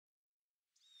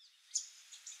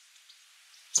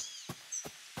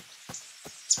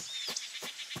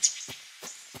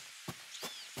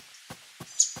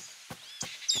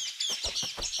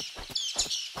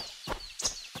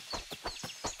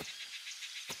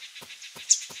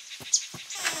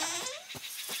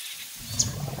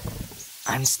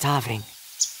I'm starving.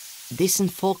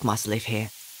 Decent folk must live here.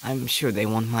 I'm sure they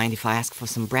won't mind if I ask for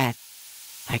some bread.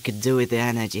 I could do with the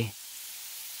energy.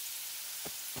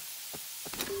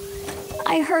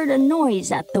 I heard a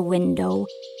noise at the window.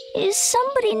 Is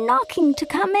somebody knocking to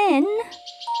come in?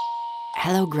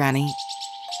 Hello, Granny.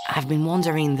 I've been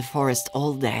wandering in the forest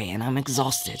all day and I'm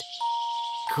exhausted.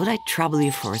 Could I trouble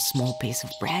you for a small piece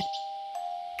of bread?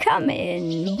 Come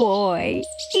in, boy.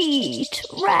 Eat,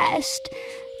 rest.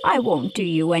 I won't do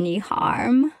you any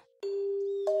harm.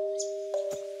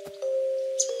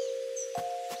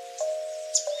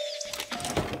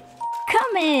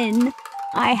 Come in.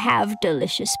 I have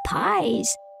delicious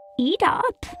pies. Eat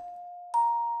up.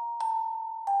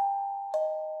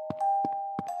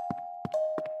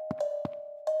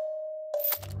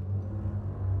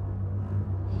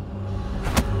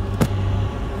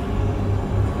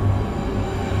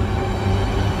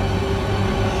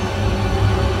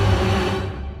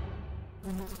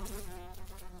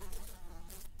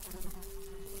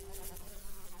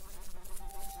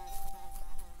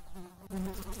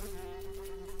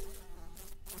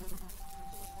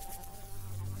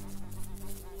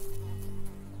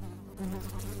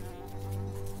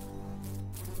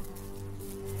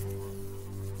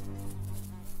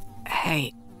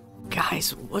 Hey,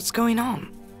 guys, what's going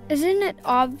on? Isn't it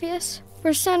obvious?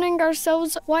 We're sunning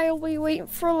ourselves while we wait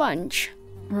for lunch.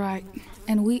 Right,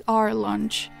 and we are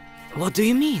lunch. What do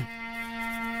you mean?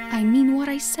 I mean what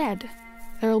I said.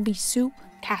 There'll be soup,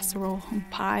 casserole, and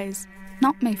pies,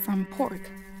 not made from pork,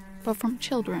 but from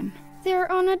children.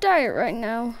 They're on a diet right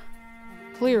now.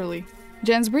 Clearly,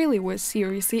 Jens really was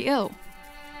seriously ill.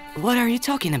 What are you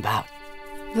talking about?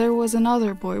 There was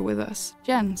another boy with us,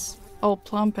 Jens, all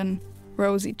plump and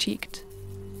rosy-cheeked.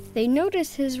 They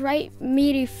noticed his right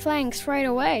meaty flanks right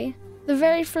away. The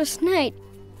very first night,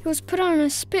 he was put on a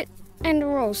spit and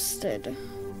roasted.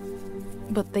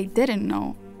 But they didn't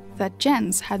know that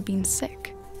Jens had been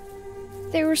sick.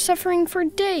 They were suffering for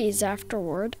days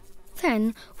afterward.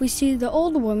 Then we see the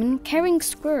old woman carrying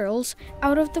squirrels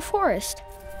out of the forest.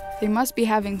 They must be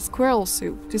having squirrel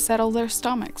soup to settle their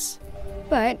stomachs.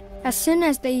 But as soon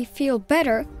as they feel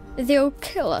better, they'll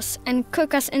kill us and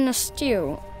cook us in a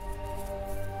stew.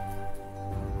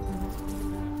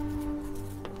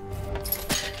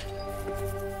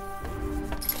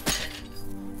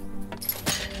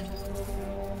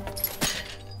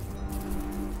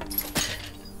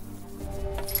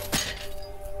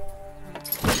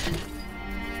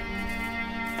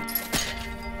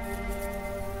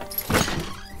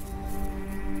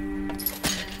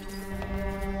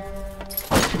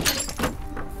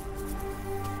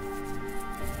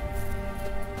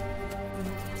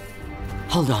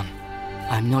 Hold on.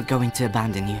 I'm not going to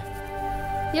abandon you.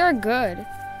 You're good.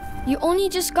 You only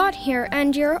just got here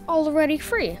and you're already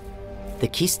free. The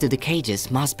keys to the cages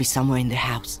must be somewhere in the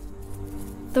house.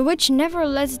 The witch never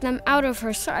lets them out of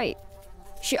her sight.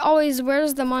 She always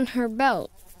wears them on her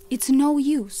belt. It's no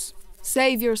use.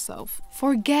 Save yourself.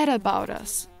 Forget about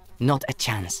us. Not a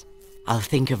chance. I'll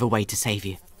think of a way to save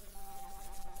you.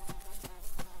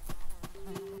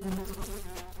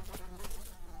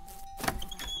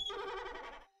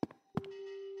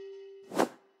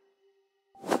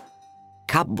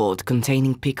 Cupboard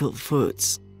containing pickled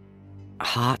foods,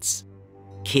 hearts,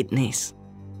 kidneys.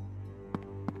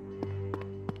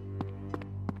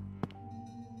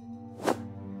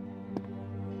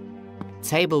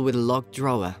 Table with a locked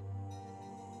drawer.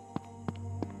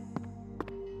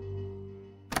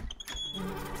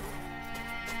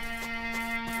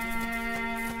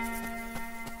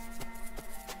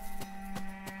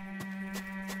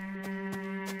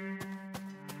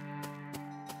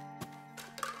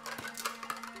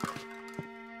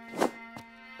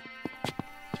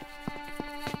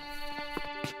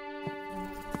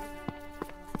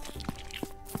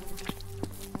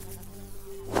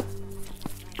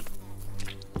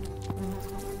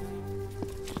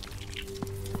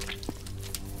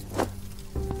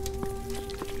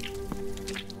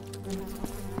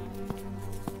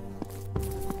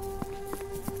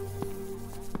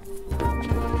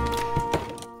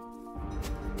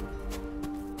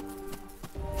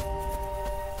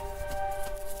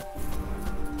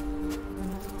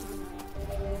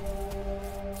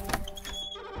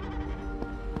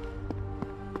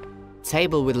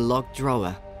 Table with a locked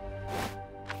drawer.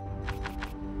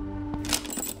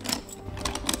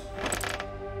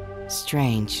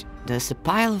 Strange, there's a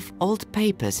pile of old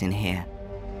papers in here.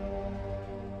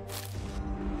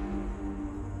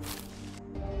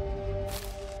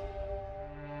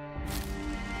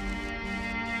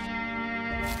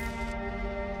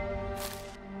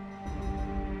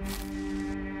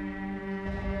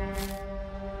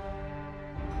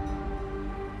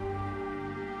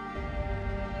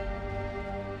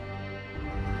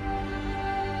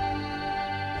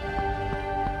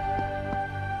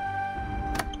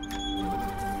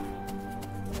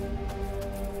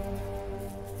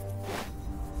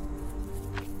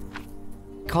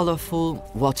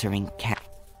 colorful watering can.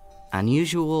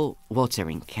 Unusual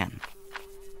watering can.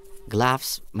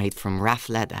 Gloves made from rough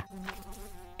leather.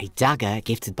 A dagger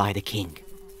gifted by the king.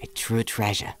 A true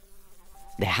treasure.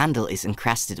 The handle is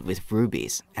encrusted with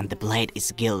rubies and the blade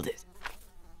is gilded.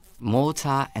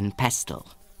 Mortar and pestle.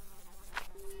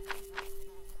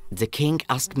 The king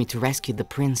asked me to rescue the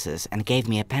princess and gave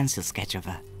me a pencil sketch of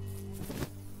her.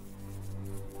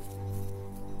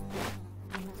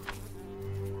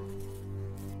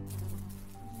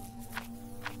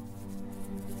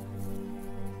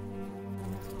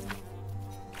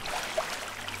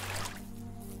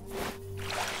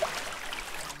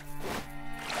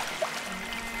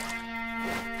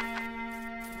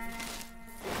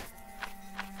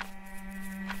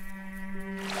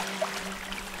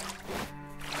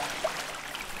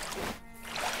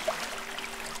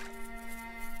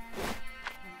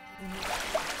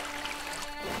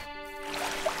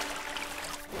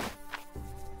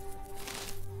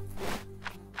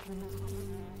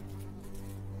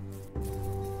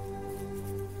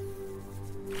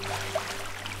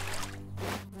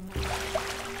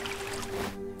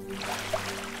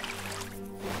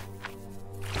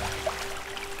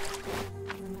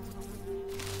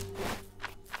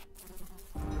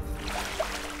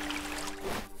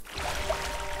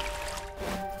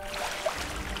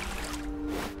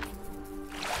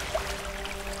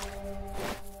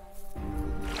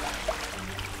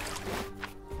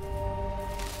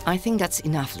 I think that's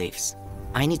enough leaves.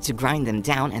 I need to grind them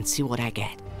down and see what I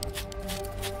get.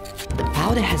 The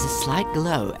powder has a slight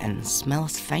glow and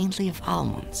smells faintly of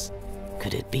almonds.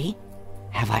 Could it be?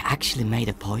 Have I actually made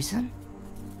a poison?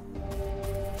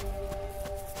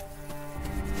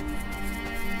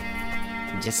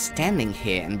 Just standing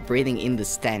here and breathing in the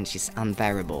stench is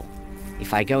unbearable.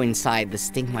 If I go inside, the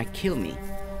stink might kill me.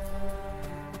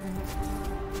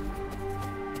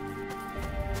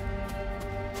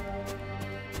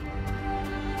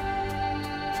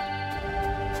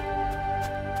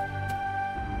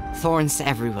 Thorns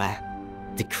everywhere.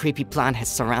 The creepy plant has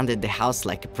surrounded the house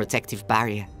like a protective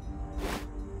barrier.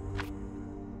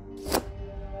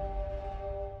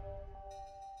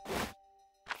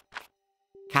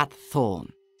 Cat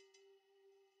thorn.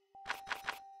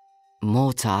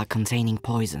 Mortar containing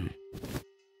poison.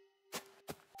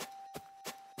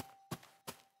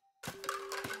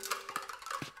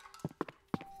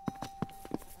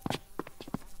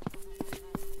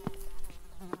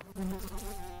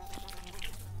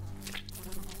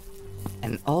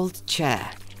 An old chair,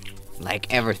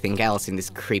 like everything else in this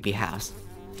creepy house.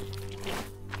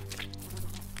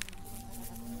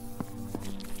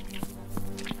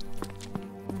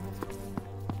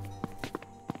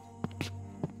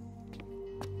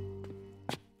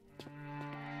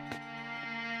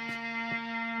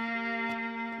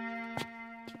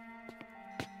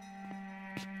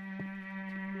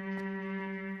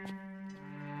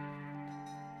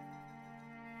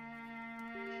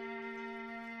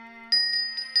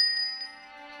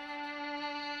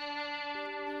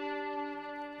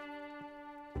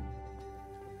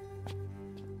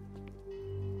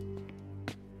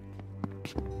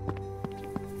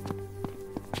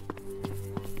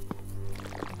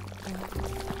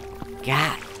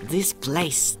 God, this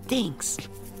place stinks.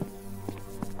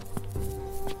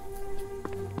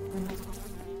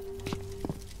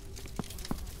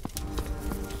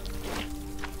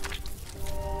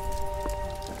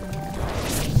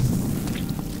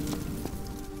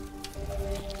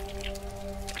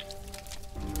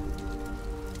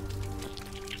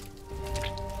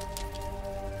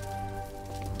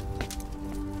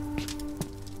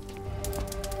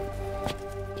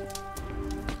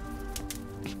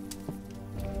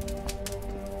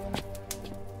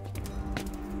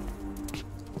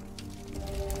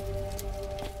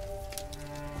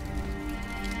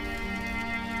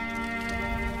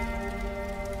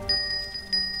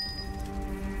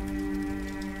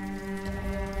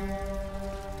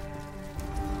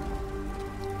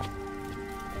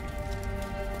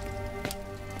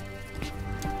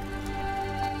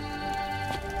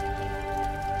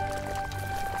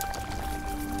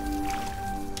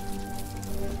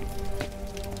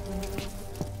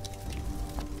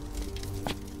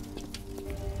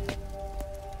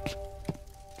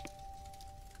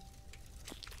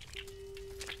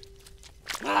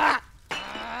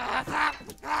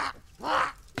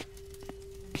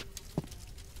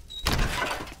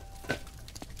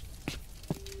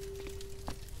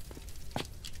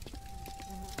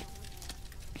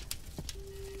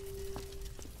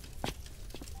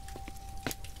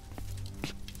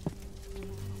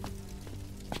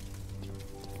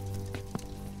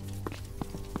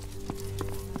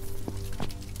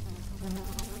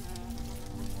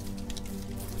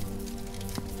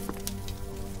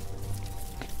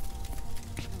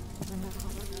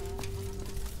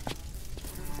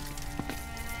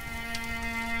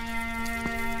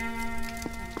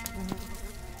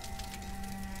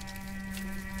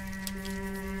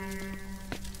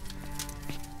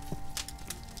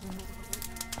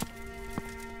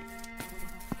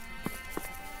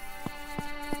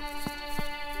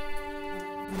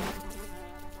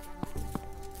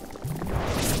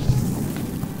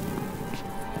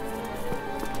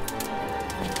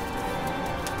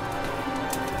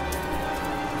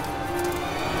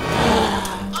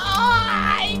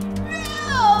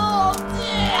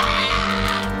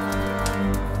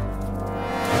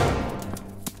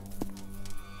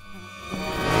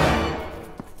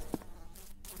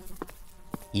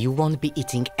 won't be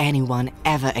eating anyone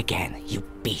ever again, you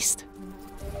beast.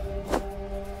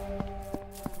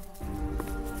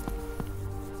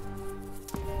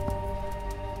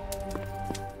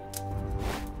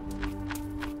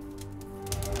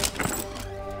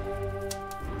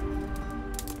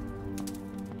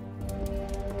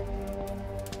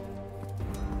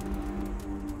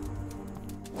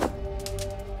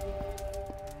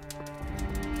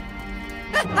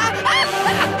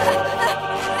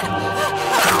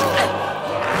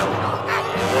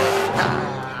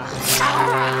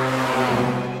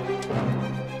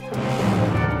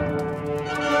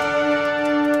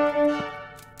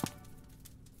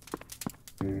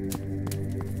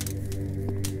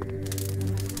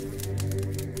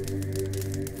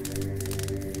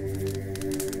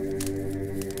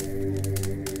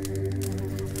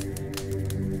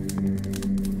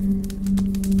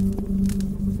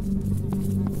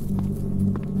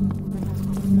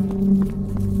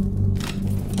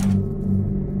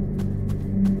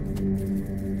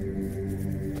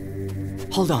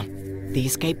 Hold on. The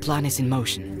escape plan is in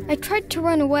motion. I tried to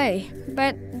run away,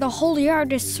 but the whole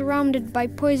yard is surrounded by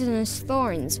poisonous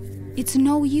thorns. It's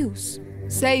no use.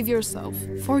 Save yourself.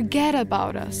 Forget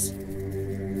about us.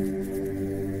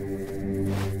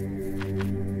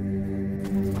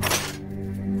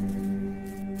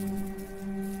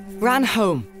 Run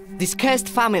home. This cursed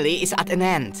family is at an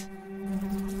end.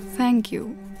 Thank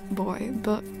you, boy,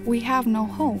 but we have no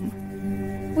home.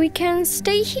 We can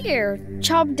stay here,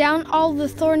 chop down all the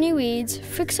thorny weeds,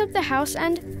 fix up the house,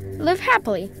 and live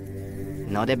happily.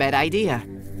 Not a bad idea.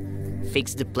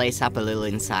 Fix the place up a little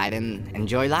inside and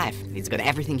enjoy life. It's got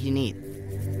everything you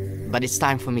need. But it's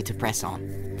time for me to press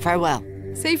on. Farewell.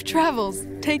 Safe travels.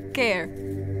 Take care.